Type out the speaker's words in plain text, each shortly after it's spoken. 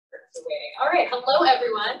away. All right, hello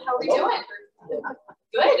everyone. How are we doing?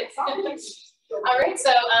 Good. All right,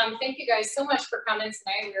 so thank you guys so much for coming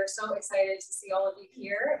tonight. We are so excited to see all of you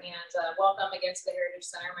here, and welcome again to the Heritage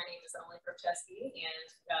Center. My name is Emily Procheski, and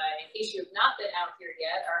in case you have not been out here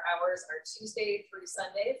yet, our hours are Tuesday through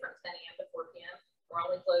Sunday from 10 a.m. to 4 p.m. We're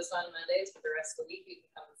only closed on Mondays, but the rest of the week you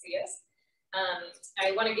can come and see us.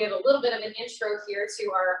 I want to give a little bit of an intro here to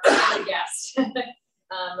our guest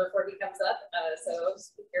before he comes up. So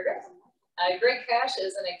here goes. Greg Cash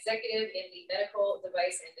is an executive in the medical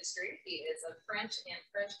device industry. He is of French and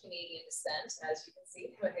French-Canadian descent, as you can see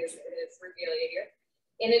with his regalia here.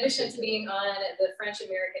 In addition to being on the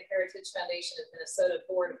French-American Heritage Foundation of Minnesota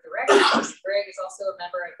Board of Directors, Greg is also a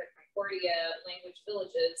member of the Concordia Language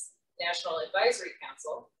Villages National Advisory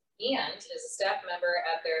Council and is a staff member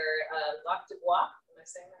at their Lac de Bois, am I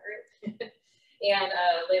saying that right? and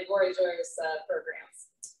Les Voyageurs programs.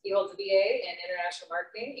 He holds a BA in International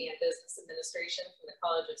Marketing and Business Administration from the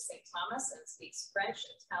College of St. Thomas and speaks French,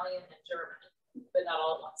 Italian, and German, but not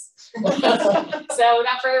all at once. So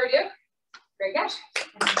without further ado, Greg Cash.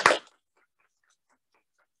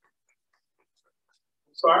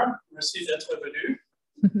 Bonsoir, merci d'être venu.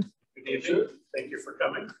 Good evening, thank you for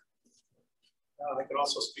coming. I can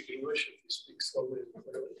also speak English if you speak slowly and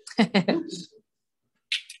clearly.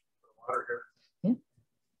 Water here.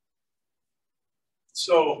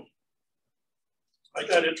 So I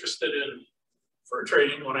got interested in fur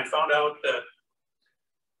trading when I found out that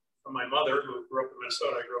from my mother, who grew up in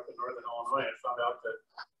Minnesota, I grew up in Northern Illinois, I found out that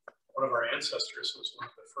one of our ancestors was one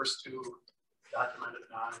of the first two documented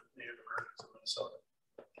non-Native Americans in Minnesota.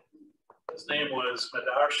 His name was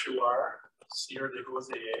Médard Chouart, Sieur de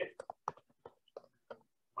Groseilliers.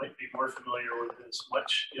 Might be more familiar with his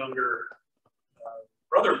much younger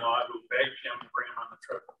brother-in-law who begged him to bring him on the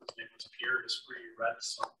trip. His name was Pierre, Esprit,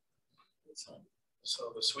 Radisson.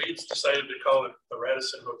 So the Swedes decided to call it the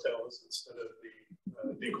Radisson Hotels instead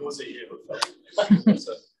of the Groseilliers Hotel. It's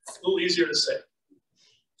a little easier to say.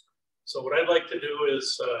 So what I'd like to do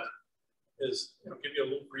is give you a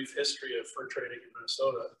little brief history of fur trading in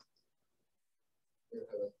Minnesota.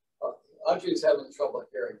 Audrey's having trouble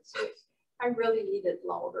hearing, so I really need it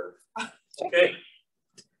louder. Okay.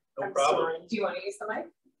 No I'm problem. sorry. Do you want to use the mic?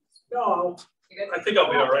 No, I think I'll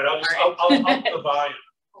be all right. I'll up the volume.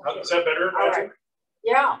 Okay. Is that better, All Audrey? right.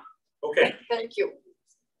 Yeah, Okay. thank you.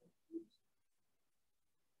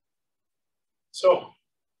 So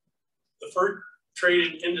the fur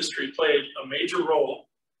trading industry played a major role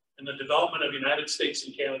in the development of the United States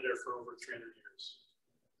and Canada for over 300 years.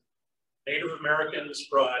 Native Americans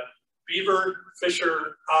brought beaver,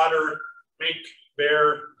 fisher, otter, mink,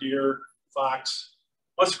 bear, deer, fox,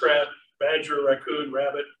 muskrat, badger, raccoon,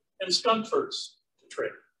 rabbit, and skunk furs to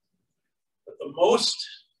trade. But the most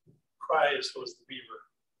prized was the beaver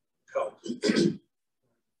pelt.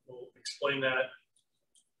 We'll explain that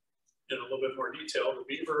in a little bit more detail. The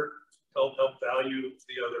beaver pelt helped value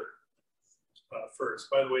the other furs.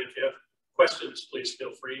 By the way, if you have questions, please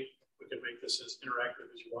feel free. We can make this as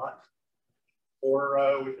interactive as you want.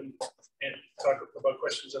 Or we can talk about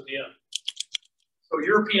questions at the end. So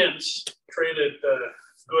Europeans traded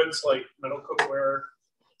goods like metal cookware,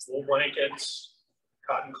 wool blankets,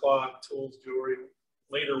 cotton cloth, tools, jewelry,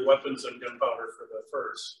 later weapons and gunpowder for the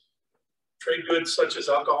furs. Trade goods such as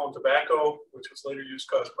alcohol and tobacco, which was later used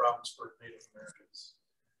to cause problems for Native Americans.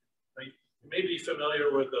 Now, you may be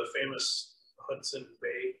familiar with the famous Hudson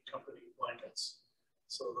Baie company blankets.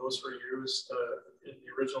 So those were used in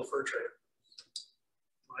the original fur trade.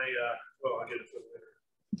 Well, I'll get into it later.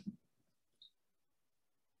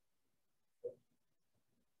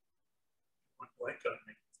 Went blank on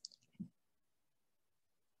me.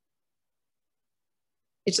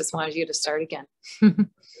 It just wanted you to start again.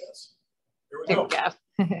 Yes. Here we go. Yeah.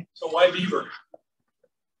 So why beaver?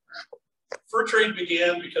 Fur trade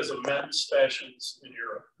began because of men's fashions in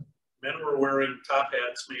Europe. Men were wearing top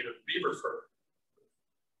hats made of beaver fur.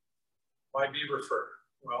 Why beaver fur?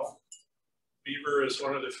 Well, beaver is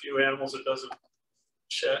one of the few animals that doesn't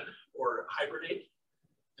shed or hibernate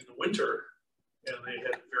in the winter, and they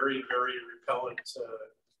had very, very repellent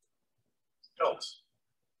pelts.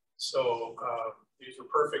 So these were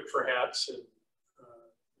perfect for hats in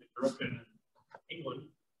Europe and England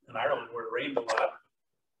and Ireland, where it rained a lot,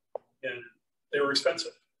 and they were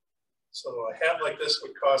expensive. So a hat like this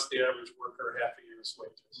would cost the average worker half a year's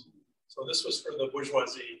wages. So this was for the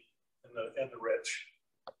bourgeoisie and the rich.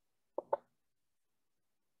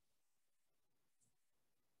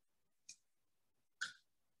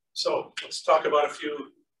 So let's talk about a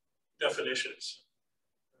few definitions.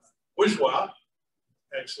 Bourgeois,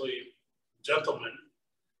 actually gentlemen,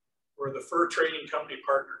 were the fur trading company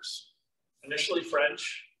partners, initially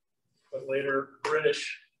French, but later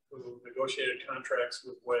British, who negotiated contracts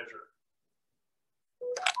with Voyageurs.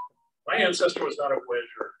 My ancestor was not a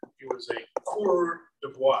Voyageur. He was a coureur de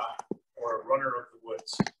bois, or a runner of the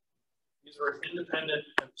woods. These were independent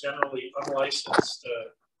and generally unlicensed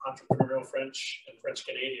entrepreneurial French and French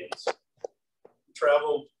Canadians who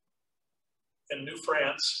traveled in New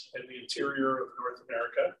France and the interior of North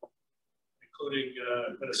America, including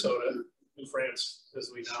Minnesota. New France, as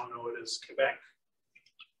we now know it, is Quebec.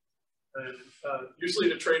 And usually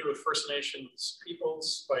to trade with First Nations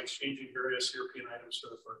peoples by exchanging various European items for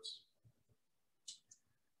the furs.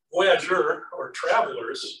 Voyageurs, or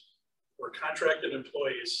travelers, were contracted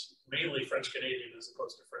employees, mainly French Canadian as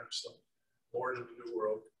opposed to French, so born in the New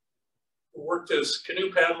World, who worked as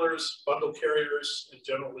canoe paddlers, bundle carriers, and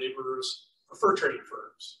general laborers for fur trading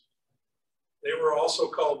firms. They were also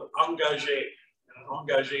called engagés, and an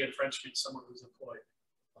engagé in French means someone who's employed.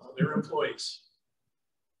 They were employees.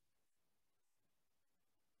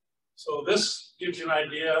 So this gives you an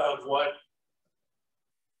idea of what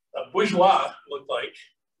a bourgeois looked like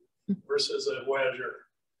versus a voyageur.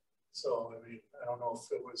 So, I mean, I don't know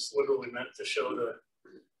if it was literally meant to show the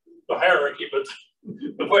hierarchy, but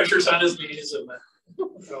the voyageur's on his knees and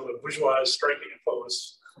the bourgeois is striking a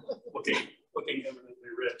pose, looking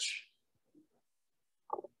eminently rich.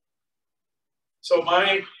 So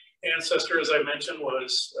my ancestor, as I mentioned,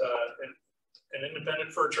 was an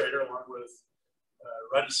independent fur trader along with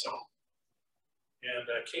Radisson, and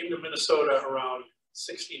came to Minnesota around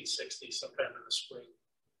 1660, sometime in the spring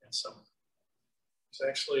and summer. There's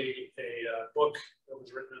actually a book that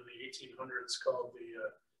was written in the 1800s called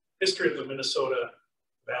The History of the Minnesota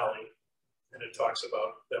Valley, and it talks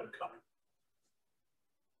about them coming.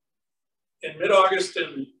 In mid-August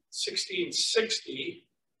in 1660,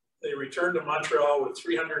 they returned to Montreal with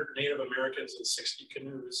 300 Native Americans and 60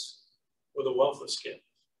 canoes with a wealth of skins.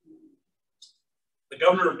 The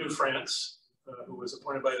governor of New France, who was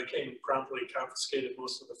appointed by the king, promptly confiscated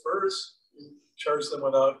most of the furs, charged them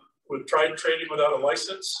with trading without a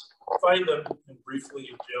license, fined them, and briefly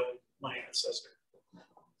jailed my ancestor.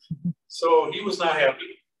 So he was not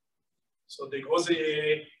happy. So de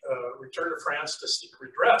Groseilliers returned to France to seek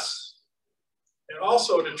redress, and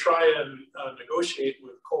also to try and negotiate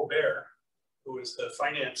with Colbert, who is the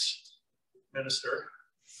finance minister,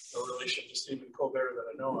 no relation to Stephen Colbert that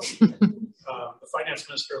I know of, the finance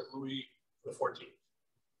minister of Louis XIV.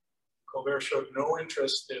 Colbert showed no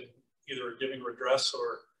interest in either giving redress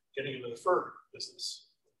or getting into the fur business.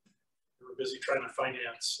 They were busy trying to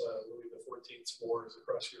finance Louis XIV's wars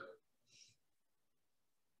across Europe.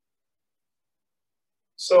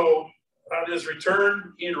 So on his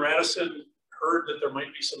return, he and Radisson heard that there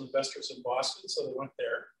might be some investors in Boston, so they went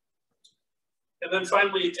there. And then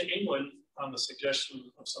finally to England on the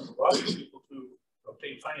suggestion of some of Boston's people to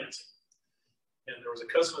obtain financing. And there was a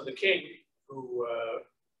cousin of the king who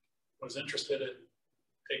was interested in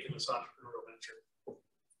taking this entrepreneurial venture.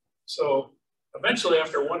 So eventually,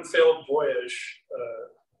 after one failed voyage,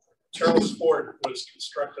 Charles Fort was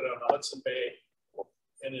constructed on the Hudson Bay.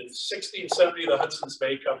 And in 1670, the Hudson's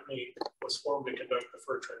Bay Company was formed to conduct the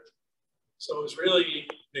fur trade. So it was really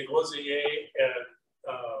de Groseilliers and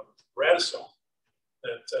Radisson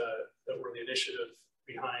that were the initiative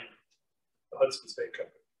behind the Hudson's Bay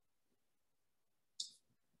Company.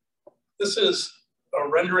 This is a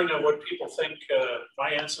rendering of what people think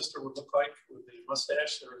my ancestor would look like with the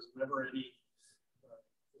mustache. There was never any,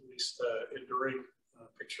 at least enduring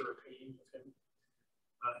picture or painting of him.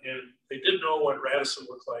 And they did know what Radisson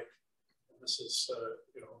looked like. And this is,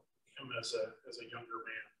 you know, him as a younger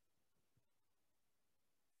man.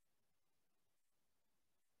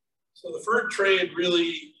 So the fur trade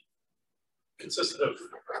really consisted of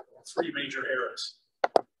three major eras.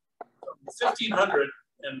 1500,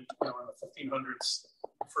 and you know, in the 1500s,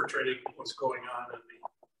 fur trading was going on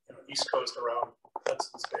in the East Coast around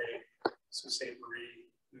Hudson's Bay, Sault Ste. Marie,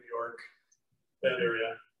 New York, that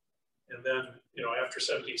area. And then, you know, after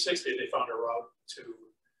 1760, they found a route to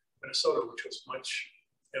Minnesota, which was much,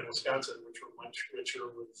 and Wisconsin, which were much richer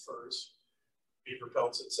with furs, beaver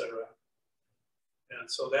pelts, etc. And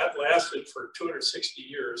so that lasted for 260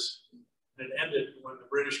 years, and it ended when the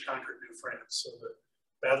British conquered New France. So the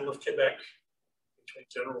Battle of Quebec between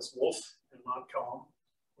Generals Wolfe and Montcalm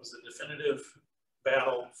was the definitive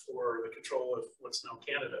battle for the control of what's now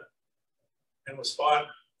Canada, and was fought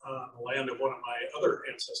on the land of one of my other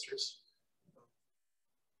ancestors,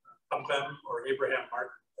 Pumpem or Abraham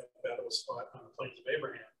Martin. That battle was fought on the Plains of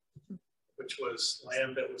Abraham, which was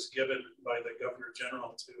land that was given by the Governor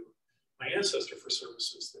General to my ancestor for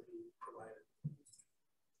services that he provided.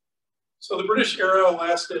 So the British era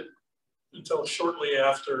lasted until shortly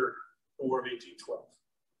after the War of 1812.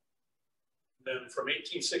 Then from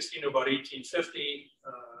 1816 to about 1850,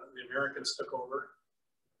 the Americans took over.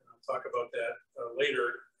 And I'll talk about that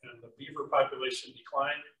later. And the beaver population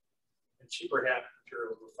declined and cheaper hat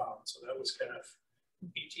materials were found. So that was kind of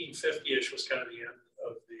 1850-ish was kind of the end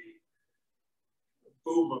of the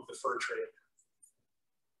boom of the fur trade.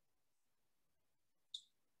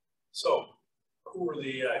 So who were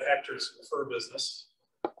the actors in the fur business?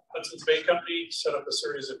 Hudson's Bay Company set up a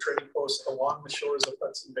series of trading posts along the shores of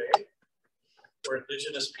Hudson Bay, where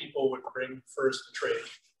indigenous people would bring furs to trade.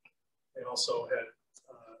 They also had,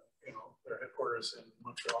 their headquarters in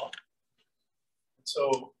Montreal. And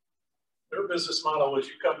so their business model was,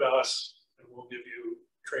 you come to us and we'll give you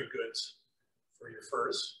trade goods for your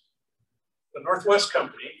furs. The Northwest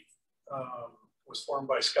Company was formed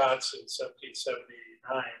by Scots in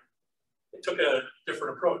 1779. They took a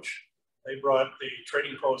different approach. They brought the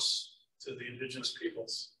trading posts to the indigenous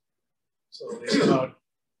peoples. So they sent out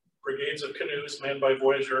brigades of canoes manned by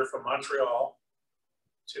Voyageurs from Montreal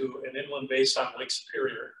to an inland base on Lake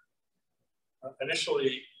Superior.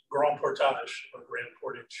 Initially, Grand Portage, or Grand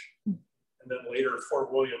Portage, and then later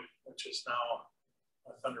Fort William, which is now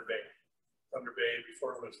Thunder Bay. Thunder Bay,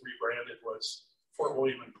 before it was rebranded, was Fort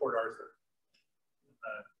William and Port Arthur. In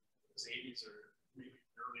the 80s or maybe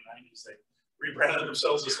early 90s, they rebranded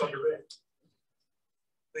themselves as Thunder Bay.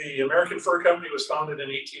 The American Fur Company was founded in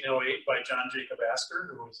 1808 by John Jacob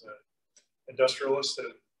Astor, who was an industrialist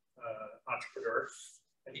and entrepreneur.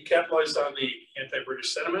 And he capitalized on the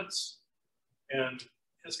anti-British sentiments and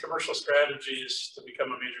his commercial strategies to become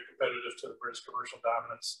a major competitor to the British commercial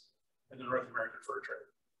dominance in the North American fur trade.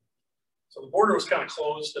 So the border was kind of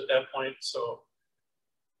closed at that point, so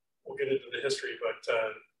we'll get into the history, but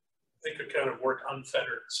they could kind of work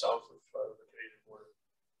unfettered south of the Canadian border.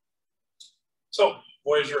 So,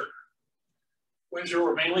 Voyageurs. Voyageurs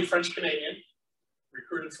were mainly French-Canadian,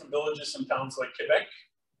 recruited from villages and towns like Quebec,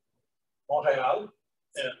 Montreal,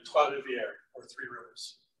 and Trois-Rivières, or Three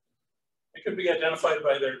Rivers. They could be identified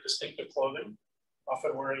by their distinctive clothing,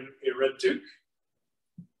 often wearing a red toque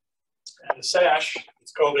and a sash.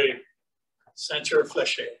 It's called a ceinture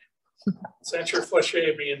fléchée. Ceinture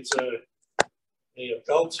fléchée means a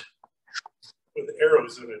belt with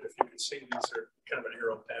arrows in it. If you can see, these are kind of an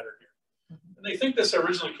arrow pattern here. And they think this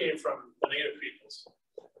originally came from the native peoples,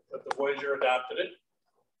 but the Voyageurs adopted it.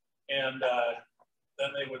 And then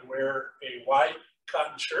they would wear a wide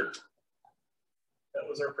cotton shirt. That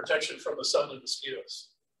was their protection from the sun and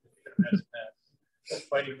mosquitoes. You can imagine that.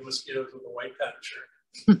 Fighting the mosquitoes with a white cotton shirt.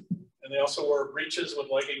 And they also wore breeches with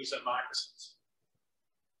leggings and moccasins.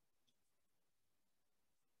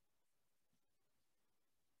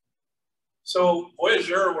 So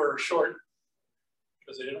Voyageurs were short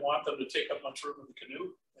because they didn't want them to take up much room in the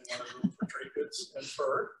canoe. They wanted room for trade goods and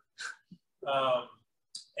fur.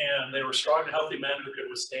 And they were strong and healthy men who could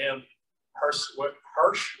withstand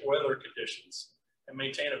harsh weather conditions and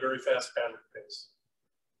maintain a very fast paddling pace.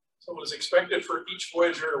 So it was expected for each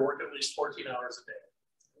Voyageur to work at least 14 hours a day.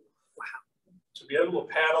 Wow. To be able to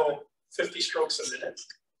paddle 50 strokes a minute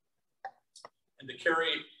and to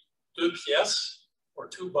carry 2 pièces, or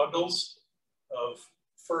 2 bundles of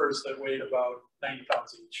furs that weighed about 90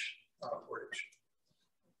 pounds each on a portage.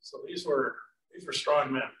 So these were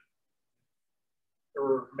strong men. There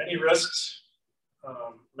were many risks.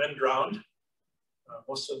 Men drowned.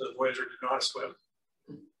 Most of the Voyageurs did not swim.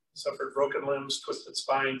 Suffered broken limbs, twisted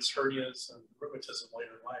spines, hernias, and rheumatism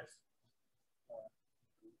later in life.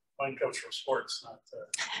 Mine comes from sports, not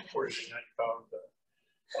portaging 90-pound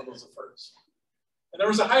bundles of furs. And there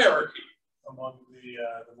was a hierarchy among the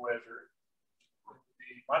Voyageurs.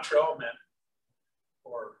 The Montreal men,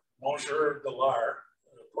 or Mangeurs de l'art,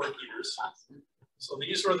 pork eaters. So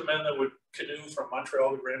these were the men that would canoe from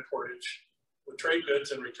Montreal to Grand Portage with trade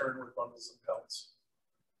goods and return with bundles of pelts.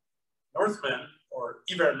 Northmen, or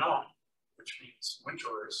hivernants, which means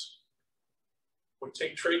winterers, would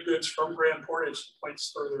take trade goods from Grand Portage to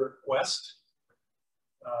points further west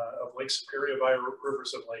of Lake Superior via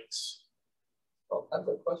rivers and lakes. Well, I have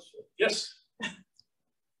a question. Yes.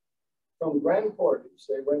 From Grand Portage,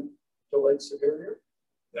 they went to Lake Superior?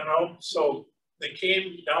 No, so they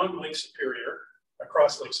came down Lake Superior,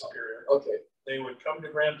 across Lake Superior. Okay. They would come to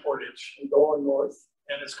Grand Portage. And going north?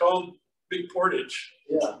 And it's called Big Portage.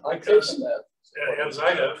 Yeah, I've taken that. As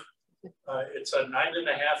I have. It's a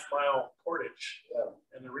 9.5-mile portage. Yeah.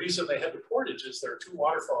 And the reason they had the portage is there are 2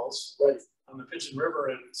 waterfalls on the Pigeon River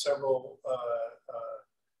and several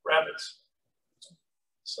rapids.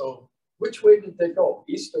 So which way did they go?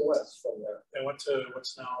 East or west from there? they went to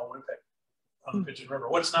what's now Winnipeg. on the Pigeon River.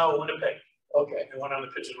 What's now Winnipeg. Okay. They went on the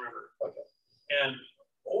Pigeon River. Okay. And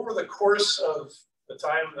over the course of the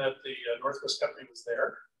time that the Northwest Company was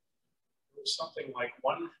there, it was something like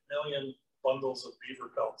 1 million bundles of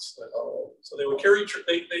beaver pelts. That, so they would carry,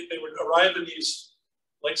 they would arrive in these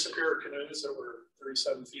Lake Superior canoes that were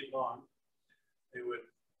 37 feet long. They would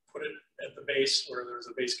put it at the base where there was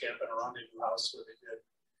a base camp and a rendezvous house where they did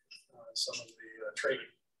some of the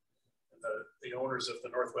trading. And the owners of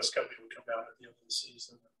the Northwest Company would come down at the end of the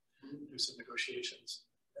season and do some negotiations.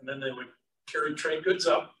 And then they would carry trade goods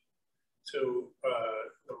up to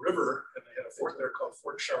the river, and they had a fort there called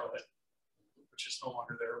Fort Charlotte, which is no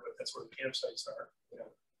longer there, but that's where the campsites are.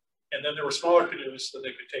 Yeah. And then there were smaller canoes that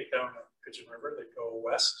they could take down the Pigeon River. They'd go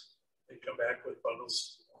west. They'd come back with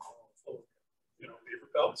bundles full of,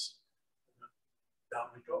 beaver pelts. And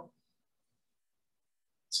down we go.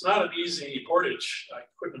 It's not an easy portage. I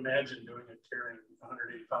couldn't imagine doing it carrying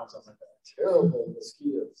 180 pounds on my back. Terrible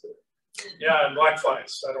mosquitoes. Yeah, and black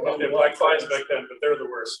flies. I don't know if they had black flies back then, but they're the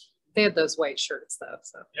worst. They had those white shirts though,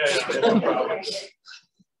 so. Yeah, no problem.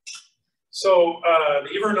 So the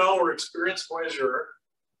Hivernal were experienced voyageurs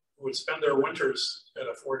who would spend their winters at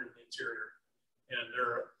a fort in the interior. And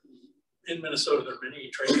they're in Minnesota, there are many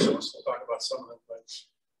trading posts. We'll talk about some of them, but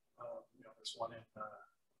there's one in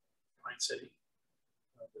Pine City.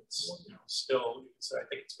 It's still, I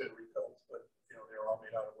think it's been rebuilt, but they were all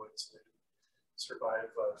made out of wood, so they didn't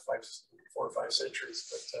survive 4 or 5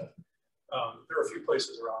 centuries. But there are a few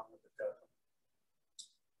places around that have got them.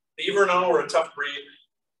 The Hivernal were a tough breed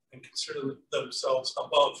and considered themselves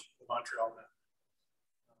above the Montreal men,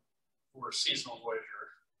 who were seasonal voyageurs.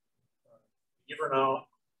 Hivernal,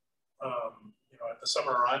 at the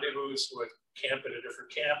summer rendezvous, would camp at a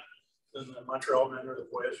different camp than the Montreal men or the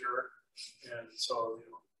voyageurs. And so,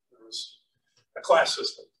 there was a class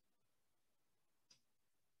system.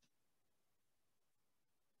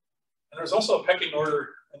 And there's also a pecking order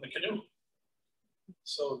in the canoe.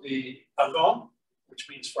 So the avant, which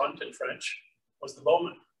means front in French, was the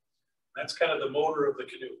bowman. That's kind of the motor of the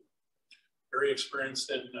canoe. Very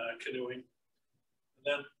experienced in canoeing. And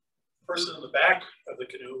then the person in the back of the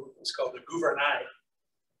canoe was called the gouvernail,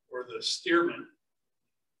 or the steerman,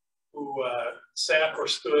 who sat or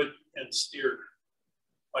stood and steered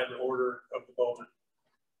by the order of the bowman.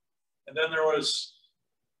 And then there was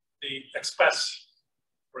the express,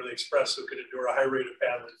 or the express, who could endure a high rate of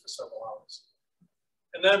paddling for several hours.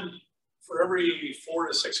 And then for every 4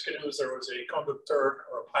 to 6 canoes, there was a conducteur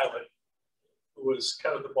or a pilot who was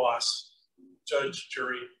kind of the boss, judge,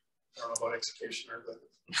 jury, I don't know about executioner,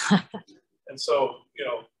 but, and so,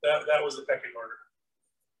 that was the pecking order.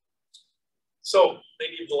 So they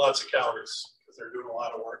needed lots of calories because they're doing a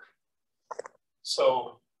lot of work.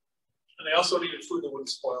 So, and they also needed food that wouldn't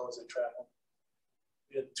spoil as they traveled.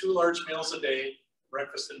 They had 2 large meals a day,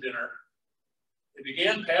 breakfast and dinner. They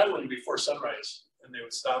began paddling before sunrise, and they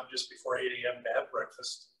would stop just before 8 a.m. to have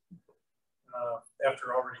breakfast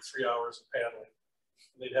after already 3 hours of paddling.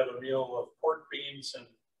 They'd have a meal of pork, beans, and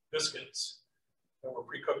biscuits that were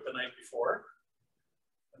pre-cooked the night before.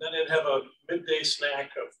 And then they'd have a midday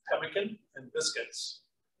snack of pemmican and biscuits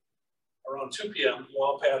around 2 p.m.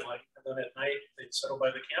 while paddling. And then at night, they'd settle by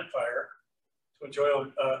the campfire to enjoy a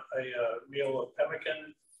meal of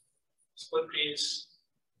pemmican, split peas,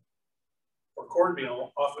 or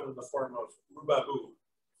cornmeal, often in the form of rhubarb,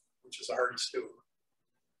 which is a hearty stew.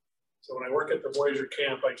 So when I work at the Voyageur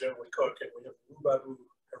camp, I generally cook, and we have rhubarb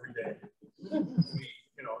every day. We,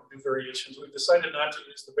 do variations. We've decided not to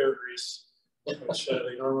use the bear grease, which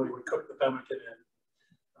they normally would cook the pemmican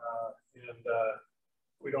in, and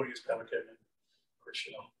we don't use pemmican. And of course,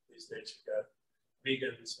 these days you've got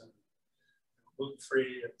vegans and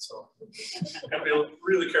gluten-free, and so I'm be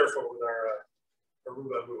really careful with our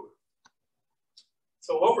rhubarb.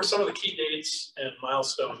 So what were some of the key dates and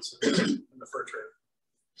milestones in the fur trade?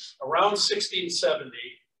 Around 1670,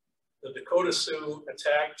 the Dakota Sioux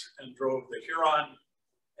attacked and drove the Huron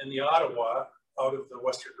and the Ottawa out of the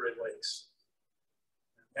Western Great Lakes.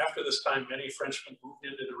 After this time, many Frenchmen moved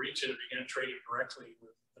into the region and began trading directly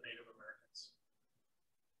with the Native Americans.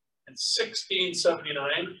 In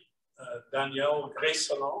 1679, Daniel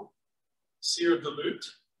Greysolon, Sire de Lutte,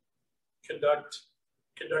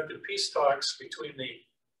 conducted peace talks between the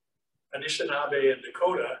Anishinaabe and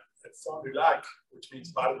Dakota at Fond du Lac, which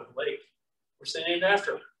means bottom of the lake, which they named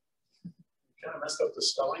after him. Kind of messed up the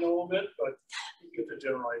spelling a little bit, but you get the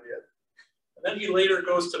general idea. And then he later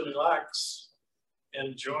goes to Mille Lacs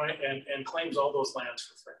and claims all those lands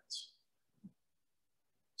for France.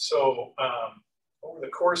 So over the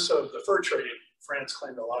course of the fur trade, France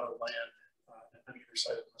claimed a lot of land on either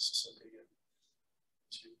side of the Mississippi. And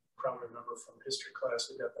as you probably remember from history class,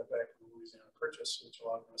 we got that back in the Louisiana Purchase, which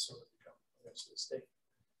allowed Minnesota to become eventually a state.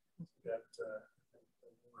 We got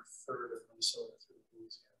over a third of Minnesota through the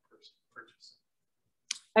Louisiana Purchase.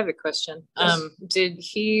 I have a question. Yes. Did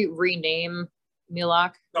he rename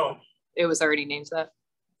Milac? No. It was already named that?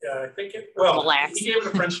 Yeah, I think it, well, Relax. he gave it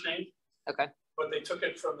a French name. Okay. But they took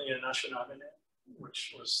it from the Anishinaabe name,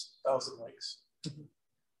 which was Thousand Lakes.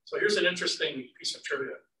 So here's an interesting piece of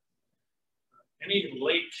trivia. Any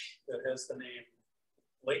lake that has the name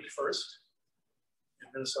Lake first in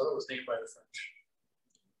Minnesota was named by the French.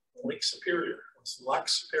 Lake Superior was Lac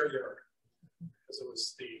Superior because it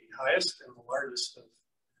was the highest and the largest of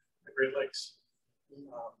the Great Lakes.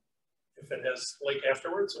 If it has lake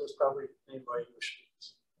afterwards, it was probably named by English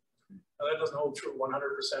speakers. Now that doesn't hold true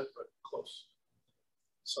 100%, but close.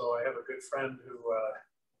 So I have a good friend who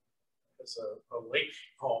has a lake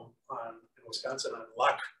home in Wisconsin on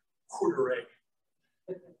Lac Coudray,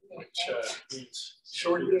 which means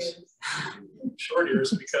short ears. Short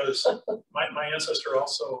ears because my ancestor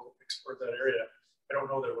also explored that area. I don't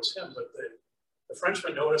know that it was him, but the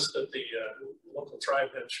Frenchmen noticed that the local tribe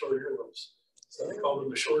had short earlobes. So they called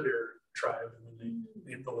them the short ear tribe, and then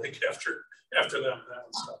they named the lake after them. That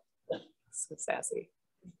was stuff. So sassy.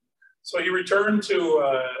 So he returned to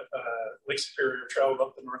Lake Superior, traveled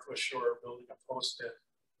up the northwest shore, building a post at,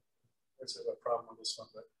 let's have a problem with this one,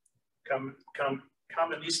 but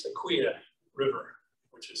Kaministiquia River,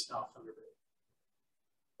 which is now Thunder Bay,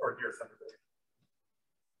 or near Thunder Bay.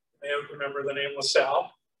 You may remember the name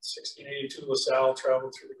LaSalle. 1682, LaSalle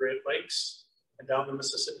traveled through the Great Lakes and down the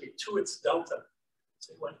Mississippi to its delta.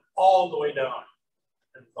 So it went all the way down,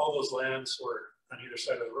 and all those lands were on either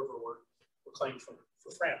side of the river were claimed for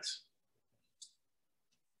France.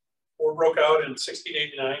 War broke out in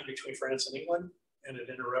 1689 between France and England, and it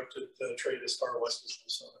interrupted the trade as far west as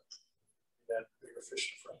Minnesota. That bigger fish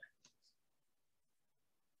to fry.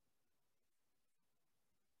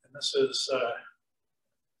 And this is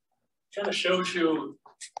kind of shows you,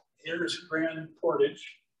 here's Grand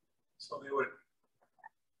Portage. So they would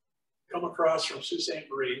come across from Sault Ste.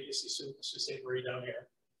 Marie. You see Sault Ste. Marie down here.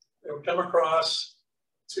 They would come across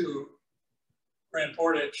to Grand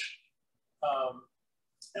Portage,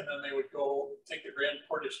 and then they would go take the Grand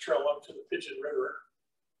Portage Trail up to the Pigeon River.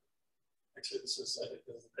 Actually, this is, I think,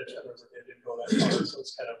 the Pigeon River. They didn't go that far, so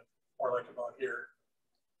it's kind of more like about here.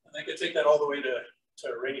 And they could take that all the way to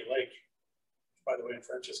Rainy Lake, which, by the way, in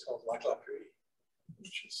French is called Lac La Pluie,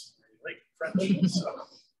 which is Rainy Lake in French. So,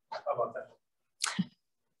 how about that?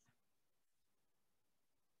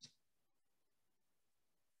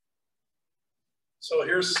 So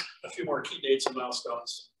here's a few more key dates and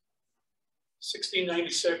milestones.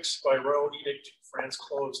 1696, by royal edict, France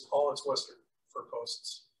closed all its western fur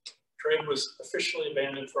coasts. Trade was officially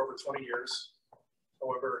abandoned for over 20 years.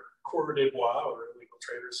 However, coureurs de bois, or illegal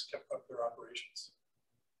traders, kept up their operations.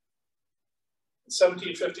 In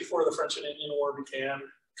 1754, the French and Indian War began.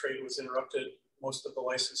 Trade was interrupted. Most of the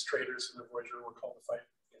licensed traders in the Voyageurs were called to fight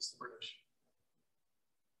against the British.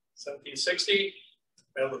 1760,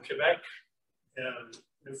 Battle of Quebec, and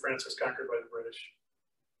New France was conquered by the British.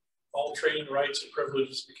 All trading rights and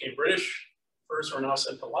privileges became British. Furs were now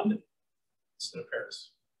sent to London instead of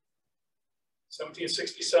Paris.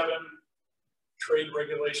 1767, trade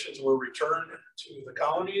regulations were returned to the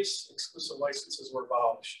colonies. Exclusive licenses were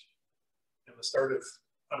abolished. And the start of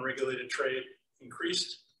unregulated trade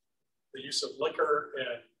increased. The use of liquor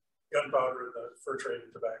and gunpowder, the fur trade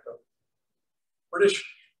and tobacco. British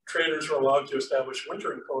traders were allowed to establish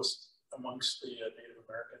wintering posts amongst the Native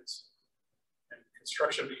Americans. And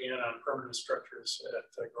construction began on permanent structures at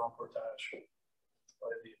Grand Portage by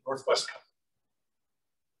the Northwest Company.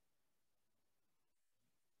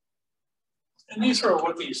 And these are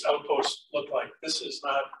what these outposts look like. This is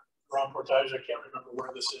not Grand Portage. I can't remember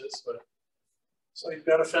where this is, but so you've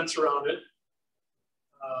got a fence around it.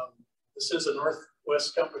 This is a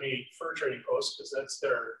Northwest Company fur trading post because that's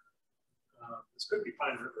their, this could be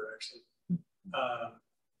Pine River actually.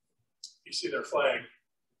 You see their flag.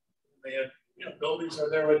 They had, buildings are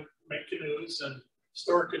there would make canoes and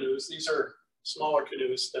store canoes. These are smaller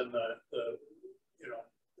canoes than the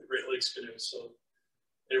Great Lakes canoes. So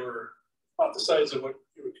they were about the size of what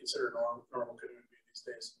you would consider a normal canoe to be these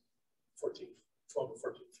days, 12 to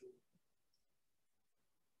 14 feet.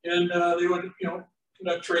 And they would,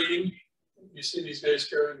 conduct trading. You see these guys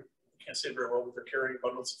carrying, you can't see very well, but they're carrying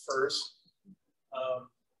bundles of furs.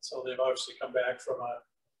 So they've obviously come back from a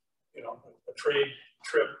trade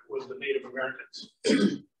trip with the Native Americans.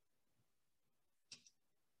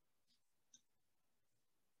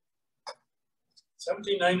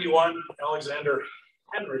 1791, Alexander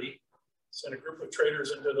Henry sent a group of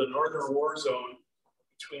traders into the northern war zone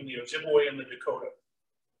between the Ojibwe and the Dakota.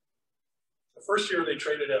 The first year they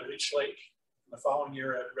traded at Leech Lake, and the following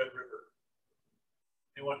year at Red River.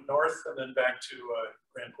 They went north and then back to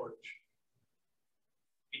Grand Portage.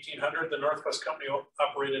 1800, the Northwest Company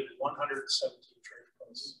operated 117 trade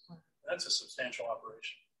posts. That's a substantial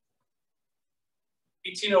operation.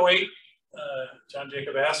 1808, John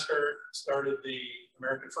Jacob Astor started the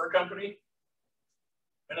American Fur Company.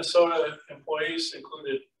 Minnesota employees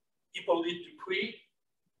included Hippolyte Dupuis,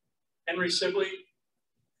 Henry Sibley,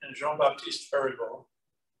 and Jean-Baptiste Faribault.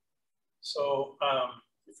 So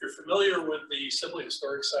if you're familiar with the Sibley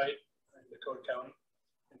Historic Site in Dakota County,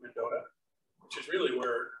 in Mendota, which is really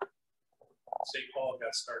where St. Paul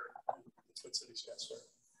got started, the Twin Cities got started,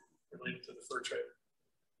 related to the fur trade.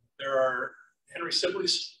 There are Henry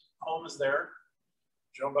Sibley's home is there,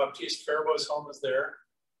 Jean-Baptiste Faribault's home is there,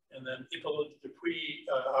 and then Hippolyte Dupuis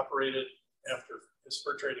operated, after his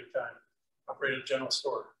fur trading time, operated a general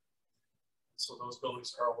store. So those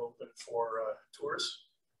buildings are all open for tours.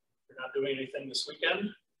 We're not doing anything this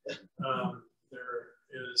weekend. There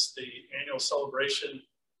is the annual celebration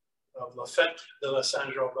of La Fête de la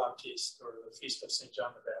Saint Jean Baptiste, or the Feast of St.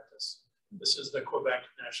 John the Baptist. This is the Quebec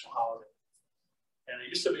national holiday. And it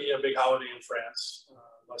used to be a big holiday in France,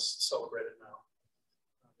 less celebrated now.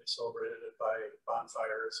 They celebrated it by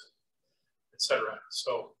bonfires, etc.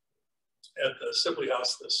 So at the Sibley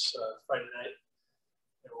House this Friday night,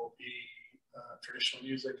 there will be traditional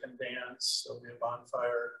music and dance. There'll be a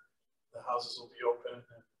bonfire. The houses will be open,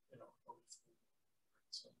 and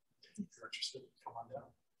so if you're interested, come on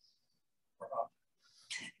down. Or up.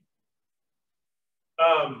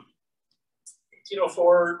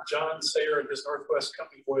 1804, John Sayer and his Northwest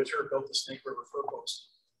Company Voyageur built the Snake River Fur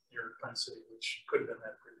Post near Pine City, which could have been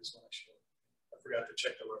that previous one, actually. I forgot to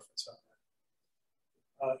check the reference on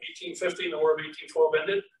that. 1850, the War of 1812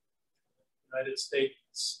 ended. The United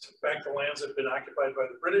States took back the lands that had been occupied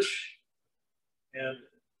by the British. And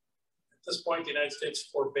at this point, the United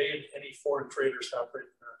States forbade any foreign traders to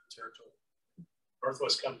operate in American territory.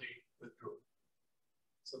 Northwest Company withdrew.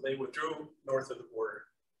 So they withdrew north of the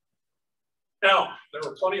border. Now, there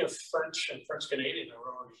were plenty of French and French Canadian that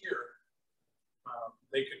were already here.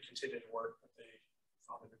 They could continue to work, but they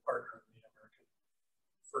found a new partner in the American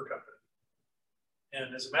Fur Company.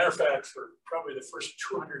 And as a matter of fact, for probably the first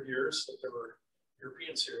 200 years that there were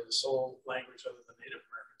Europeans here, the sole language other than Native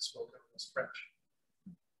Americans spoken was French.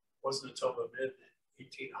 It wasn't until the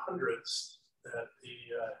mid-1800s that the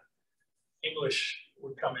English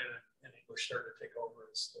would come in and English started to take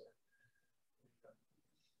over as the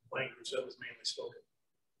language that was mainly spoken.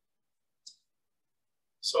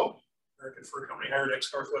 So, American Fur Company hired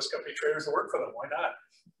ex-Northwest Company traders to work for them. Why not?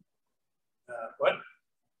 But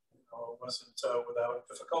it wasn't without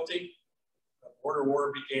difficulty. A border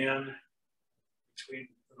war began between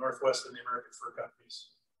the Northwest and the American Fur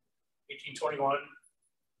Companies. 1821,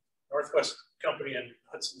 Northwest Company and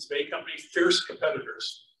Hudson's Bay Company, fierce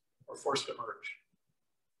competitors, were forced to merge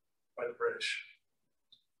by the British.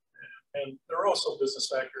 And there are also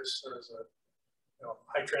business factors. There was a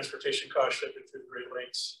high transportation cost shipping through the Great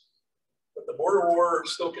Lakes. But the border war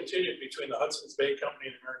still continued between the Hudson's Bay Company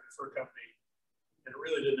and the American Fur Company. And it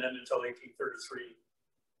really didn't end until 1833,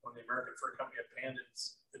 when the American Fur Company abandoned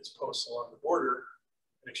its posts along the border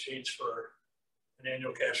in exchange for an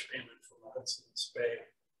annual cash payment from the Hudson's Bay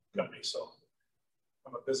Company. So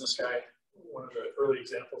I'm a business guy, one of the early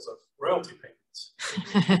examples of royalty payments.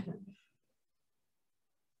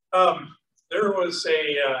 There was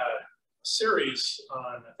a series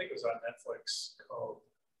on, I think it was on Netflix, called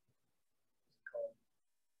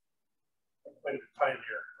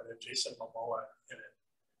Pioneer, with Jason Momoa in it.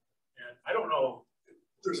 And I don't know,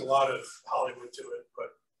 there's a lot of Hollywood to it, but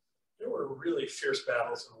there were really fierce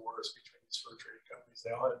battles and wars between these fur trading companies.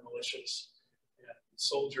 They all had militias and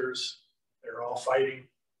soldiers. They were all fighting.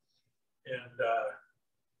 And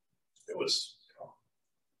it was,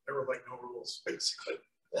 there were like no rules, basically.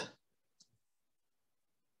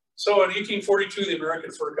 So in 1842, the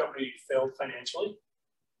American Fur Company failed financially.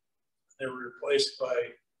 They were replaced by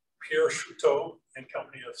Pierre Chouteau and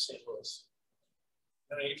Company of St. Louis.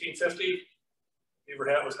 And in 1850, beaver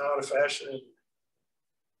hat was now out of fashion in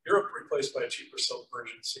Europe, replaced by a cheaper silk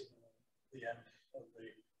version, signaling the end of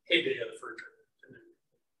the heyday of the fur trade.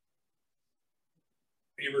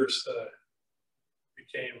 Beavers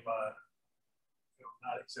became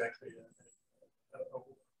not exactly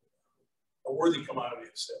a worthy commodity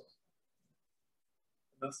of sale.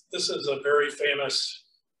 This is a very famous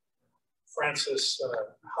Francis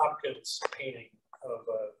Hopkins painting of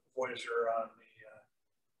a Voyageur on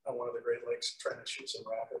one of the Great Lakes trying to shoot some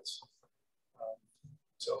rapids.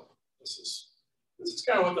 So this is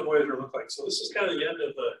kind of what the Voyager looked like. So this is kind of the end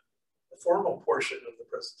of the formal portion of the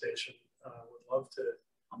presentation. Would love to.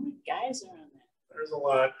 How many guys are on that? There's a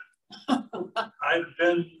lot. I've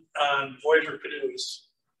been on Voyager canoes,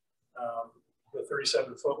 the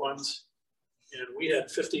 37-foot ones, and we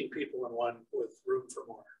had 15 people in one with room for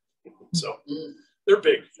more. So they're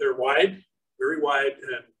big, they're wide, very wide,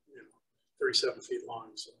 and 37 feet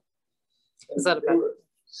long. So is that they were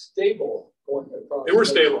stable going across? They were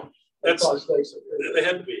stable. That's they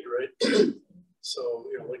had to be, right? So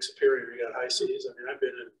Lake Superior, you got high seas. I mean, I've been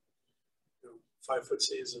in 5-foot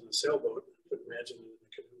seas in a sailboat. I couldn't imagine in a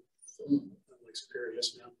canoe on Lake Superior.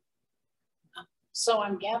 Yes, ma'am. So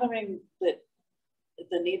I'm gathering that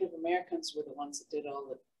the Native Americans were the ones that did all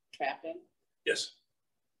the trapping. Yes,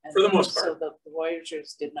 and for the most part. So the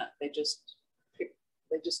Voyagers did not. They just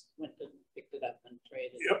went and picked it up and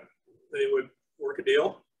traded. Yep, they would work a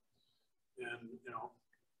deal, and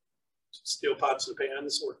steel pots and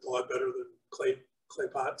pans worked a lot better than clay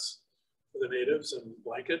pots for the natives, and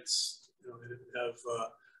blankets. They didn't have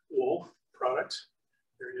wool product.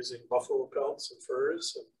 They're using buffalo pelts and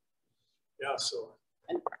furs, and yeah. So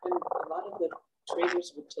and a lot of the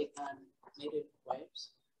traders would take on native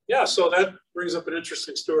wives. Yeah, so that brings up an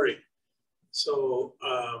interesting story. So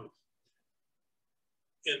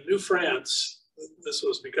in New France, this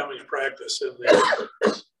was becoming a practice, and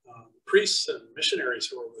the priests and missionaries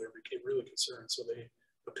who were over there became really concerned. So they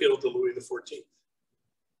appealed to Louis XIV.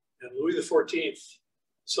 And Louis XIV,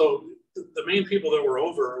 so the main people that were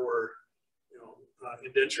over were,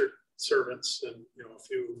 indentured servants and, a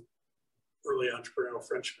few early entrepreneurial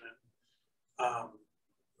Frenchmen,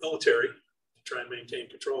 military to try and maintain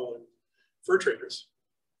control, and fur traders.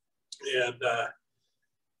 And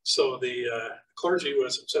so the clergy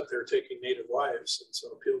was upset they were taking native wives, and so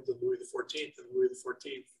appealed to Louis XIV, and Louis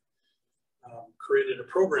XIV created a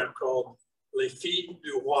program called Les Filles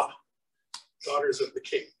du Roi, Daughters of the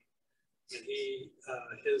King. And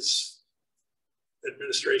his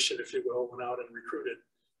administration, if you will, went out and recruited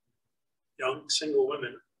young single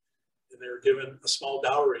women, and they were given a small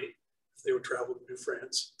dowry if they would travel to New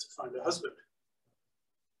France to find a husband.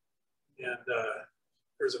 And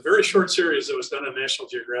there's a very short series that was done on National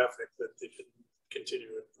Geographic that they can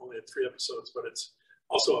continue. It only had 3 episodes, but it's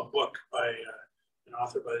also a book by an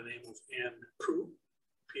author by the name of Anne Proulx,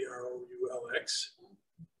 Proulx,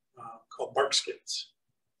 called Barkskins.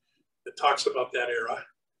 It talks about that era.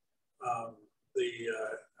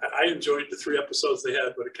 I enjoyed the 3 episodes they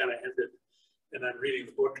had, but it kind of ended, and I'm reading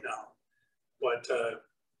the book now. But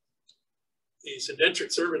these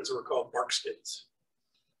indentured servants were called Barkskins.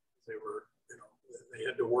 They were, they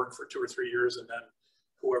had to work for 2 or 3 years, and then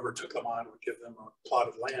whoever took them on would give them a plot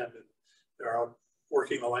of land, and they're out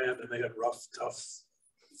working the land, and they had rough, tough,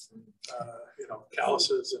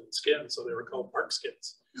 calluses and skin, so they were called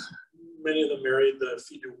Barkskins. Many of them married the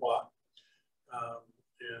Filles du Roi,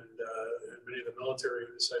 and many of the military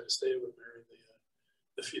who decided to stay would marry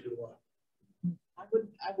the Filles du Roi.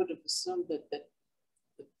 I would have assumed that the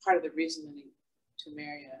part of the reason to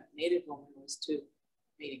marry a native woman was to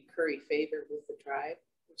maybe curry favor with the tribe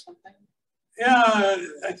or something. Yeah,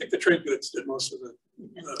 I think the trade goods did most of the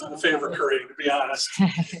favor currying, to be honest.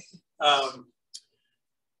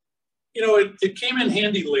 It came in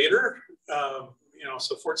handy later.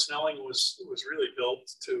 So Fort Snelling was really built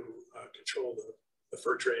to control the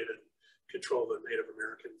fur trade and control the Native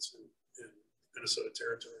Americans in Minnesota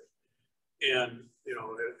Territory. And,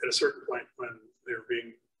 at a certain point when they were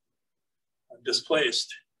being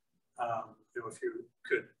displaced, if you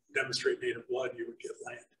could demonstrate native blood, you would get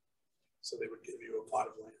land. So they would give you a plot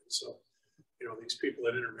of land. So, these people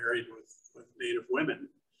that intermarried with native women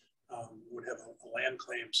would have a land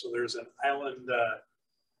claim. So there's an island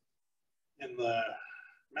in the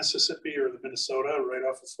Mississippi or the Minnesota right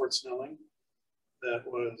off of Fort Snelling that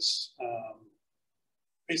was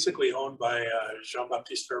basically owned by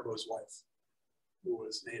Jean-Baptiste Faribault's wife, who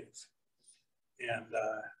was native. And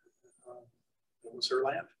it was her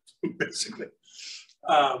land, basically.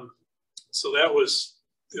 So that was,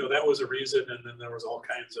 that was a reason. And then there was all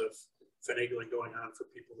kinds of finagling going on for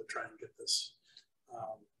people to try and get this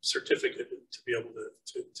certificate to be able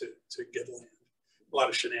to get land. A lot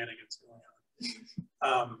of shenanigans going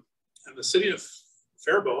on. And the city of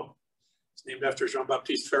Faribault is named after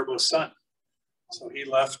Jean-Baptiste Faribault's son. So he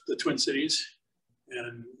left the Twin Cities,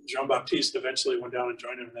 and Jean-Baptiste eventually went down and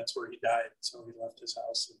joined him, and that's where he died. So he left his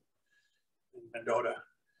house in Mendota.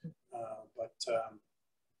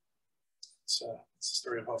 It's the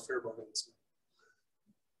story of how Faribault got its name.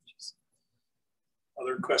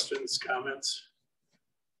 Other questions, comments?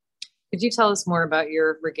 Could you tell us more about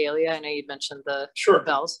your regalia? I know you mentioned the, Sure. the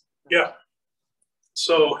bells. Yeah.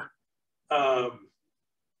 So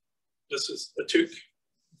this is a toque.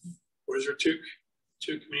 Where's your toque?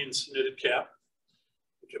 Toque means knitted cap.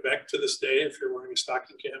 In Quebec to this day, if you're wearing a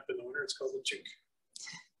stocking cap in the winter, it's called a toque.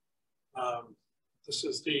 This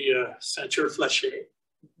is the ceinture fléchée,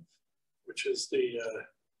 which is the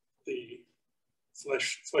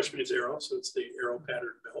flesh means arrow, so it's the arrow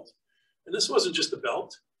pattern belt. And this wasn't just a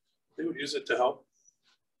belt. They would use it to help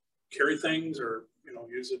carry things, or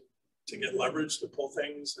use it to get leverage to pull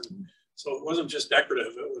things. And so it wasn't just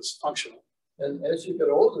decorative, it was functional. And as you get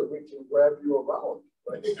older, we can grab you around,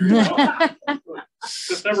 right?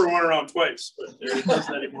 Just never went around twice, but it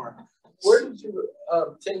doesn't anymore. Where did you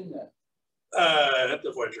obtain that? At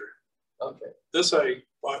the Voyageur. Okay. This I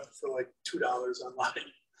bought for like $2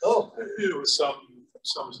 online. Oh. It was some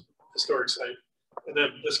historic site. And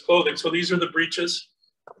then this clothing. So these are the breeches.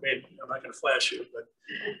 I mean, I'm not going to flash you, but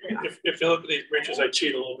if you look at these breeches, I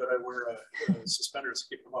cheat a little bit. I wear suspenders to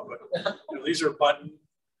keep them up. But these are button,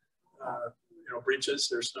 breeches.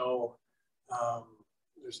 There's no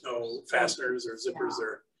fasteners or zippers.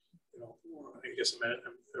 Or I guess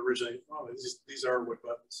originally, these are wood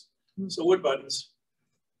buttons. So wood buttons.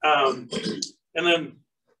 And then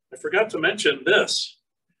I forgot to mention this.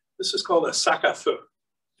 This is called a sac à feu.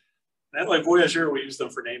 And at like Voyageur, we use them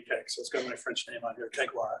for name tags. So it's got my French name on here,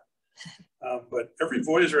 Caguar. But every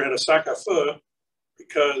Voyageur had a sac à feu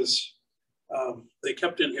because they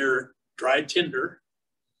kept in here dried tinder,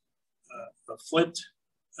 a flint,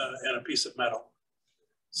 and a piece of metal.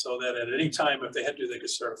 So that at any time, if they had to, they could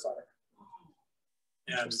start a fire.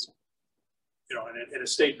 And, and it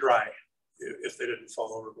stayed dry if they didn't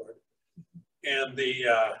fall overboard. And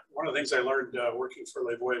one of the things I learned working for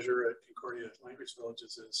Les Voyageurs at Concordia Language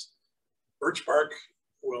Villages is birch bark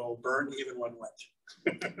will burn even when wet.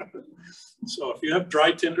 So if you have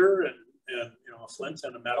dry tinder and a flint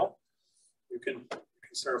and a metal, you can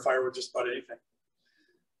start a fire with just about anything.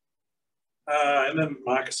 And then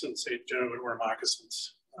moccasins, they generally would wear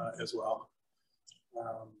moccasins as well.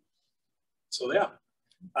 So yeah,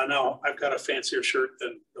 now I've got a fancier shirt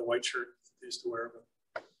than the white shirt I used to wear. But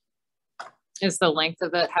Does the length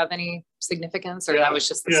of it have any significance, or that was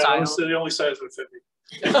just the style? Yeah, that was the only size that fit me.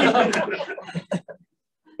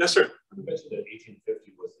 Yes, sir. You mentioned that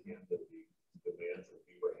 1850 was the end of the demand that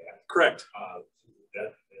we were at. Correct.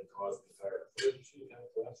 That then caused the entire machine kind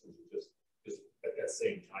of collapse, or just at that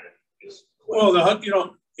same time? Well,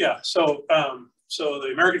 yeah. So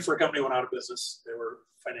the American Fur Company went out of business. They were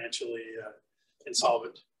financially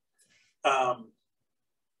insolvent.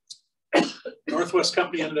 Northwest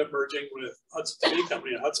Company ended up merging with Hudson's Bay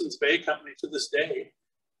Company, and Hudson's Bay Company to this day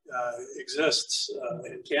exists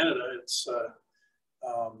in Canada. It's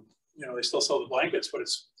they still sell the blankets, but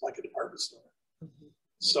it's like a department store.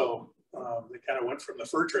 So they kind of went from the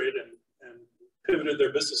fur trade and pivoted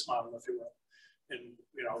their business model, if you will. And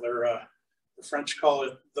they're the French call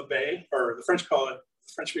it the Baie, or the French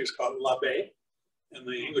speakers call it La Baie, and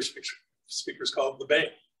the English speakers call it the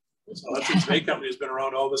Baie. So Hudson's Bay Company has been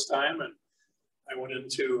around all this time, and I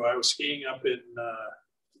was skiing up in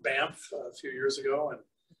Banff a few years ago and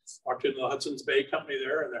walked into the Hudson's Bay Company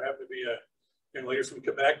there, and there happened to be a young lady from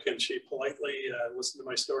Quebec, and she politely listened to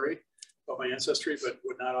my story about my ancestry, but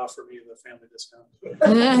would not offer me the family discount.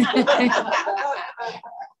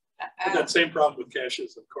 Had that same problem with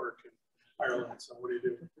caches of Cork in Ireland, so what do you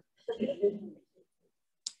do?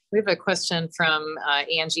 We have a question from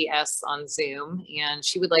Angie S. on Zoom, and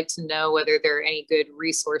she would like to know whether there are any good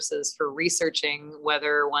resources for researching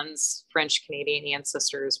whether one's French-Canadian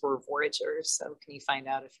ancestors were voyageurs. So can you find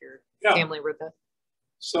out if your family were that?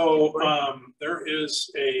 So there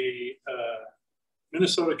is a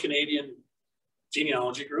Minnesota Canadian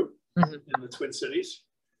genealogy group in the Twin Cities.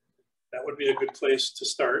 That would be a good place to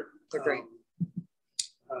start. They're great.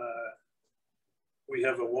 We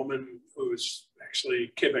have a woman who's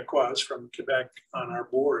actually Quebecoise from Quebec on our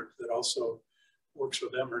board that also works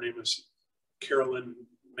with them. Her name is Carolyn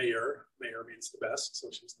Mayer. Mayer means the best, so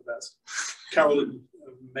she's the best. Carolyn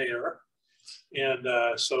Mayer. And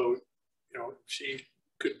so, she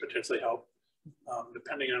could potentially help,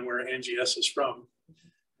 depending on where Angie S is from.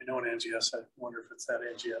 I know an Angie S, I wonder if it's that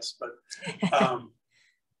Angie S, but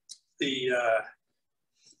the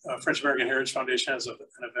French American Heritage Foundation has an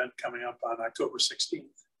event coming up on October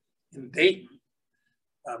 16th in Dayton,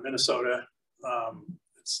 Minnesota.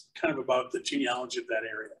 It's kind of about the genealogy of that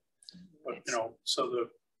area. But, so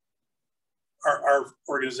our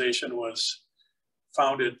organization was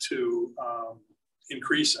founded to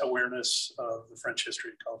increase awareness of the French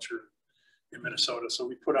history and culture in Minnesota. So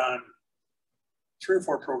we put on 3 or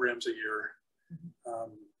 4 programs a year.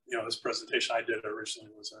 You know, this presentation I did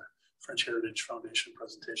originally was a French Heritage Foundation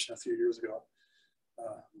presentation a few years ago.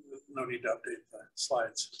 No need to update the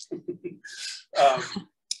slides.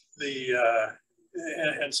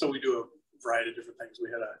 And so we do a variety of different things. We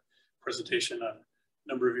had a presentation on a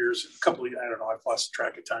number of years, a couple of, I don't know, I've lost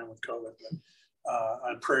track of time with COVID, but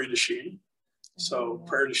on Prairie de Chien. So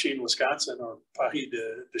Prairie de Chien, Wisconsin, or Paris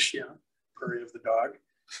de Chien, Prairie of the Dog.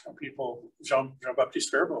 And people,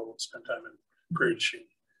 Jean-Baptiste Verbo would spend time in Prairie de Chien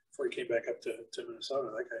before he came back up to Minnesota.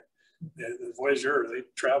 That guy, the Voyageurs, they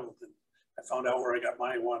traveled, and I found out where I got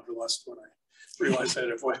my wanderlust when I realized I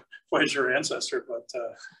had a Voyageur ancestor. But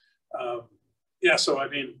yeah, so I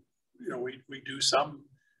mean, you know, we do some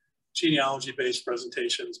genealogy-based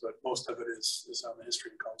presentations, but most of it is on the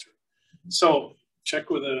history and culture. So check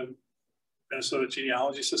with the Minnesota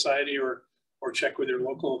Genealogy Society or check with your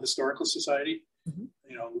local historical society.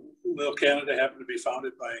 You know, Little Canada happened to be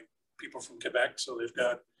founded by people from Quebec, so they've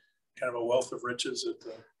got kind of a wealth of riches at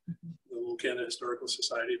the Little Canada Historical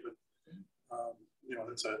Society. But you know,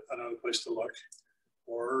 that's another place to look.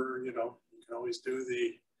 Or, you know, you can always do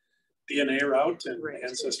the DNA route and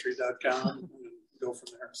ancestry.com and go from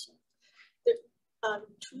there. So. On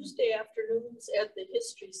Tuesday afternoons at the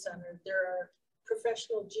History Center, there are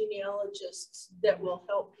professional genealogists that will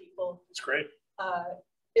help people. It's great.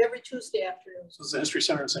 Every Tuesday afternoon. So it's the History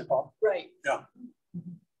Center in St. Paul? Right. Yeah.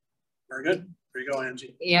 Very good. There you go,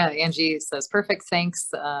 Angie. Yeah, Angie says, perfect, thanks.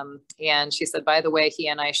 And she said, by the way, he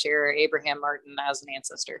and I share Abraham Martin as an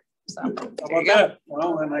ancestor. So how about that?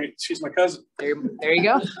 Well, and she's my cousin. There you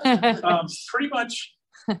go. Pretty much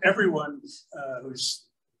everyone who's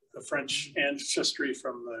the French ancestry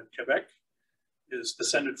from Quebec is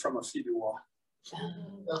descended from a fille du roi.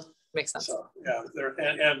 Makes sense. So yeah,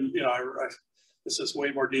 and you know, this is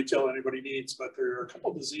way more detail than anybody needs, but there are a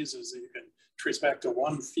couple of diseases that you can trace back to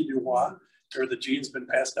one fille du roi, where the gene's been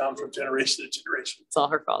passed down from generation to generation. It's all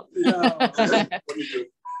her fault. Yeah, what do you do?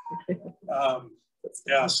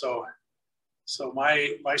 Yeah, so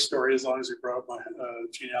my story, as long as you brought up my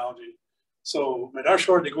genealogy. So Médard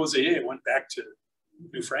Chouart de Groseilliers went back to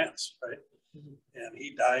New France, right? And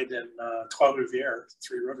he died in Trois-Rivières,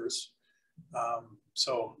 3 Rivers.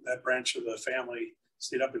 So that branch of the family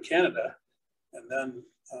stayed up in Canada. And then,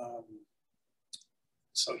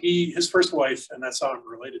 so his first wife, and that's how I'm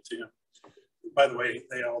related to him. By the way,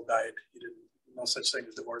 they all died. He didn't, no such thing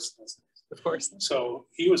as divorce in those days. Of course. So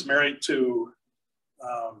he was married to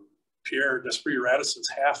Pierre d'Esprit Radisson's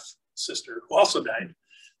half sister, who also died.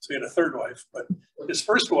 So he had a 3rd wife, but his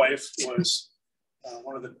first wife was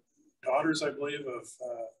one of the daughters, I believe, of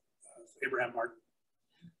Abraham Martin.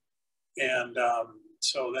 And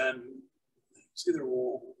so then it's either,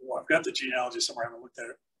 well, I've got the genealogy somewhere, I haven't looked at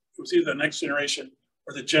it. It was either the next generation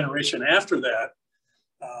or the generation after that.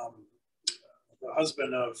 The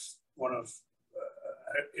husband of one of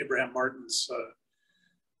Abraham Martin's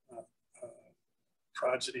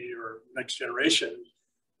progeny or next generation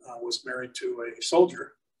was married to a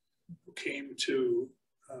soldier who came to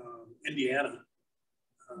Indiana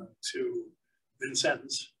to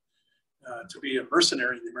Vincennes to be a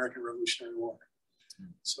mercenary in the American Revolutionary War.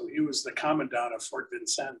 So he was the commandant of Fort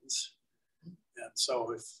Vincennes. And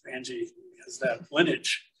so if Angie has that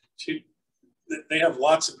lineage, they have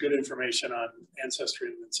lots of good information on ancestry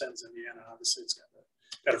in Vincennes, Indiana. Obviously, it's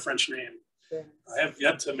got a French name. Yeah. I have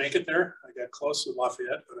yet to make it there. I got close with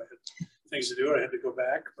Lafayette, but I had things to do. I had to go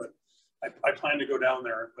back, but I plan to go down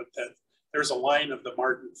there. But there's a line of the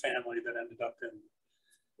Martin family that ended up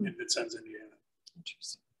in Vincennes, Indiana.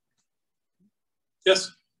 Interesting.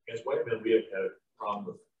 Yes? As white men, we have had a problem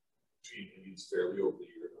with treating Indians fairly over the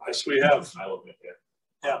years. Yes, we have. I'll admit that.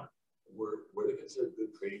 Yeah. Were they considered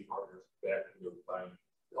good trading partners back in the buying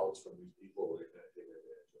pelts from these people? Or they kind of take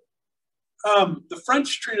advantage of? The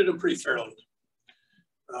French treated them pretty fairly.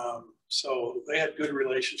 So they had good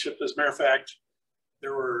relationships. As a matter of fact,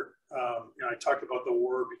 there were, you know, I talked about the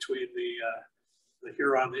war between the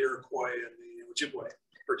Huron, the Iroquois, and the Ojibwe,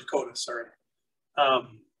 or Dakota, sorry.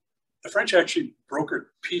 The French actually brokered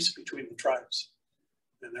peace between the tribes.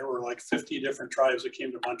 And there were like 50 different tribes that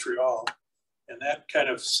came to Montreal. And that kind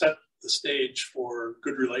of set the stage for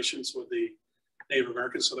good relations with the Native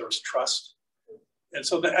Americans. So there was trust. And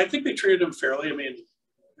so I think they treated them fairly. I mean,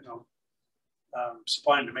 you know,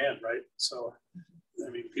 supply and demand, right? So, I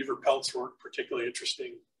mean, beaver pelts weren't particularly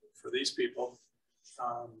interesting for these people.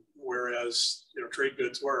 Whereas, you know, trade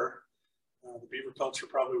goods were. The beaver pelts are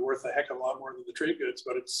probably worth a heck of a lot more than the trade goods,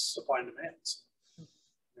 but it's supply and demand. So, you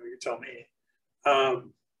know, you tell me.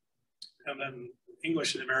 And then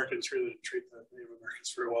English and Americans really didn't treat the Native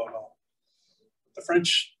Americans very well at all. The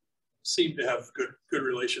French seemed to have good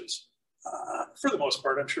relations for the most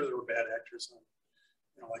part. I'm sure there were bad actors,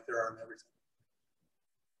 like there are in everything.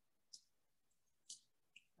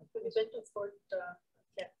 I've been to Fort, I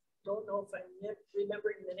don't know if I'm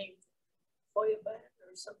remembering the name, Foyabat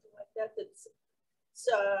or something like that. It's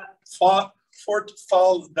Fort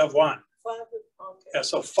Fall d'Avoine. Okay. Yeah,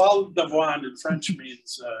 so Fall d'Avoine in French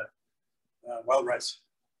means wild rice.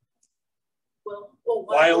 Well,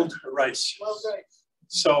 wild rice. Wild rice.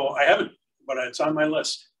 So I haven't, but it's on my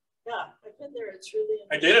list. Yeah, I've been there. It's really.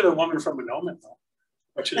 I dated a woman from Monoman, though,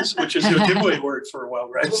 which is the Ojibwe word for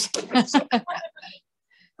wild rice. So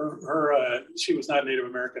she was not Native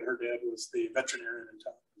American. Her dad was the veterinarian in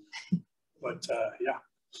town. But yeah,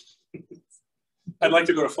 I'd like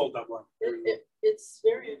to go to Fall d'Avoine. It's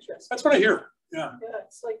very interesting. That's what I hear. Yeah. Yeah,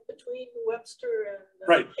 it's like between Webster and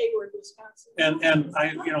right. Hayward, Wisconsin. And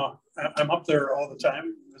I'm up there all the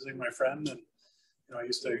time visiting my friend, and I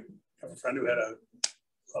used to have a friend who had a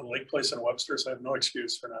lake place in Webster, so I have no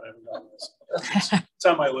excuse for not having done this. It's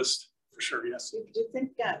on my list for sure. Yes. Do you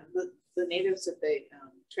think the natives that they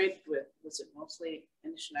traded with, was it mostly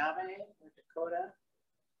Anishinaabe or Dakota?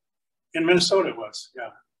 In Minnesota, it was,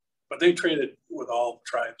 yeah, but they traded with all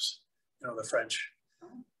tribes. The French.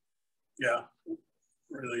 Yeah,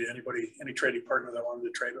 really any trading partner that wanted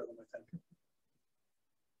to trade with them, I think.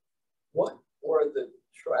 What were the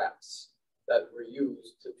traps that were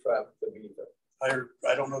used to trap the beaver? I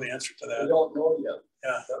don't know the answer to that. You don't know yet.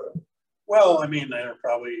 Yeah. Well, I mean, they're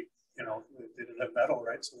probably, they didn't have metal,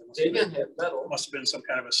 right? So they didn't have metal. Must have been some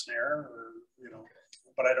kind of a snare, or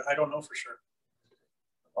but I don't know for sure.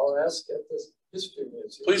 I'll ask at this history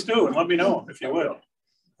museum. Please do, and let me know if you would.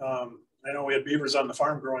 I know we had beavers on the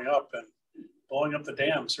farm growing up, and blowing up the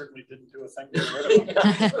dam certainly didn't do a thing to get rid of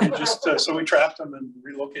them. And just so we trapped them and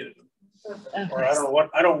relocated them. Or I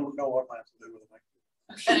don't know what I have to do with them.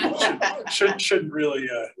 Shouldn't really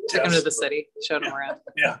took them to the city, showed them around.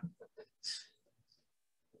 Yeah.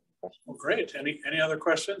 Well, great. Any other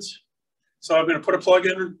questions? So I'm going to put a plug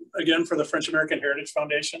in again for the French American Heritage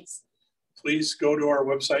Foundation. Please go to our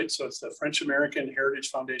website. So it's the French American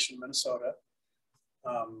Heritage Foundation, Minnesota.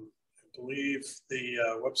 I believe the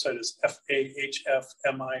website is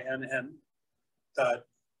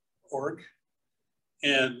FAHFMINN.org.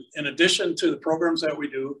 And in addition to the programs that we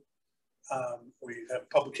do, we have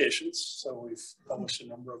publications. So we've published a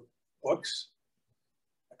number of books,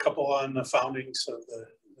 a couple on the foundings of the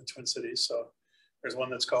Twin Cities. So there's one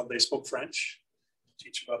that's called They Spoke French,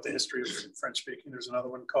 teach about the history of French speaking. There's another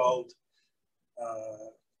one called, I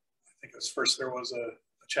think it was first there was a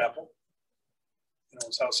chapel. It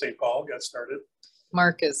was how St. Paul got started.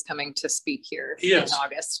 Mark is coming to speak here in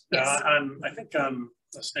August. Yes. I think on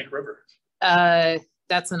the Snake River.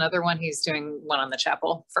 That's another one. He's doing one on the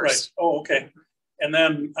chapel first. Right. Oh, okay. And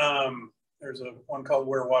then there's one called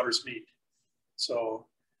Where Waters Meet. So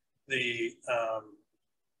the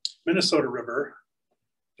Minnesota River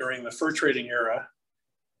during the fur trading era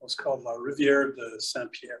was called La Rivière de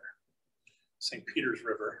Saint-Pierre, St. Peter's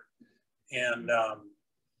River. And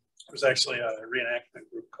there was actually a reenactment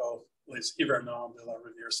group called Les Hivernants de la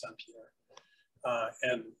Rivière Saint-Pierre.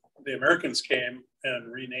 And the Americans came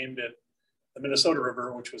and renamed it the Minnesota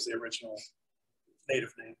River, which was the original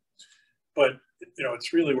native name. But,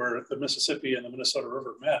 it's really where the Mississippi and the Minnesota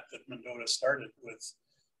River met that Mendota started with,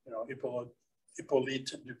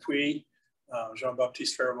 Hippolyte Dupuis,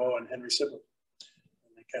 Jean-Baptiste Faribault, and Henry Sibley.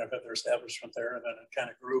 And they kind of had their establishment there, and then it kind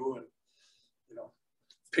of grew, and,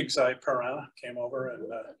 Pig's Eye Perrin came over and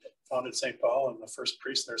founded St. Paul, and the first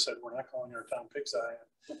priest there said, "We're not calling our town Pig's Eye,"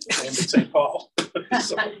 and named it St. Paul.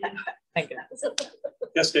 So, thank you.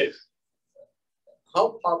 Yes, Dave.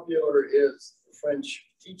 How popular is the French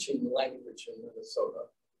teaching language in Minnesota?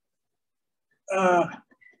 I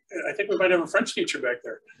think we might have a French teacher back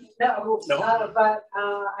there. No. But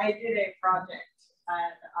I did a project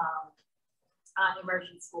on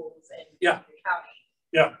immersion schools in County.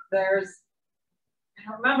 Yeah. I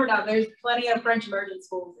don't remember now, there's plenty of French immersion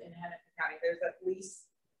schools in Hennepin County. There's at least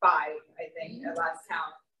 5, I think, at last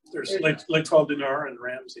count. There's Lake 12 Dinar and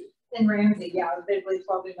Ramsey. In Ramsey, yeah, there's Lake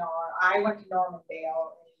 12 Dinar. I went to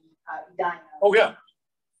Normandale in Edina. Oh, yeah.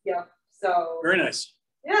 Yep. So. Very nice.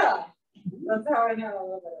 Yeah. That's how I know a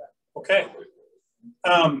little bit of it. Okay.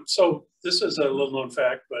 So this is a little known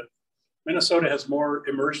fact, but Minnesota has more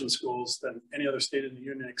immersion schools than any other state in the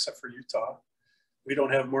union except for Utah. We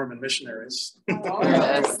don't have Mormon missionaries. Oh,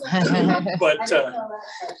 yes. But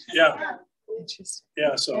yeah. Interesting.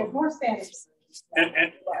 Yeah, so. There's more Spanish.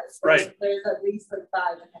 And right. There's at least 5 in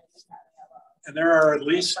Hennepin County. And there are at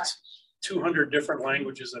least 200 different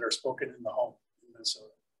languages that are spoken in the home in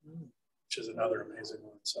Minnesota, which is another amazing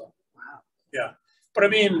one. So Wow. Yeah, but I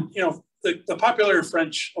mean, you know, the popularity of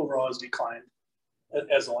French overall has declined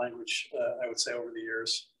as a language, I would say, over the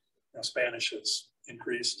years. You know, Spanish has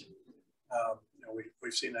increased. You know,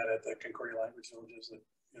 we've seen that at the Concordia language villages that,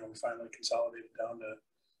 you know, we finally consolidated down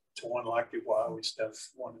to one Lac du Bois. We used to have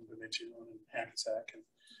one in Bemidji, one in Hackensack. And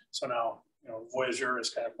so now, you know, Voyageurs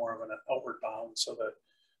is kind of more of an outward bound. So that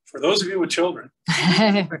for those of you with children,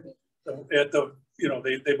 you know,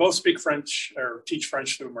 they both speak French or teach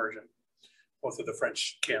French through immersion. Both of the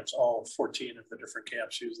French camps, all 14 of the different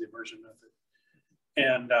camps use the immersion method,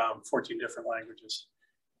 and 14 different languages.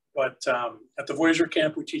 But at the Voyageur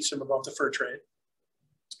camp, we teach them about the fur trade.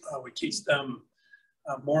 We teach them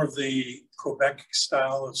more of the Quebec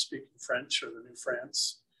style of speaking French, or the New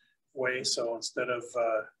France way. So instead of,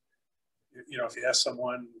 you know, if you ask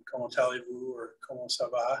someone, comment allez-vous, or comment ça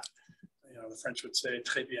va, you know, the French would say,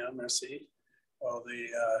 très bien, merci. Well,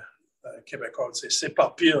 the Québécois would say, c'est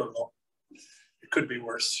pas pire, non. It could be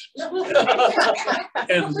worse.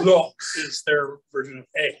 And lo is their version of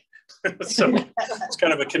a. So it's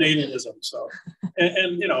kind of a Canadianism. So,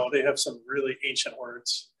 and you know, they have some really ancient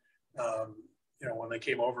words. You know, when they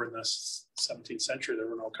came over in the 17th century, there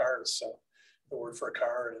were no cars. So the word for a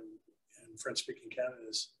car in French-speaking Canada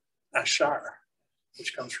is un char,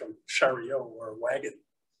 which comes from chariot, or wagon,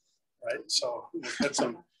 right? So that's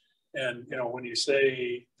some, and you know, when you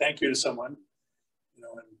say thank you to someone, you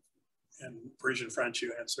know, in Parisian French,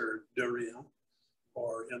 you answer de rien,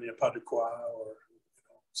 or il n'y a pas de quoi, or you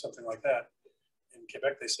know, something like that. In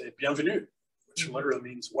Quebec, they say bienvenue, which literally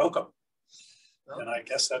means welcome. And I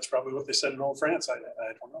guess that's probably what they said in Old France. I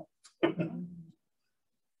don't know.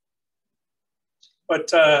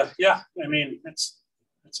 But yeah, I mean, it's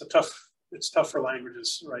tough for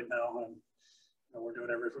languages right now, and you know, we're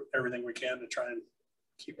doing everything we can to try and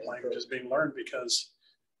keep languages being learned, because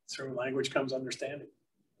through language comes understanding,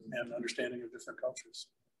 and understanding of different cultures.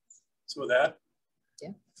 So with that,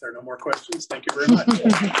 yeah. If there are no more questions, thank you very much. Thank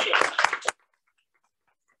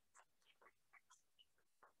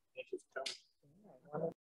you for coming.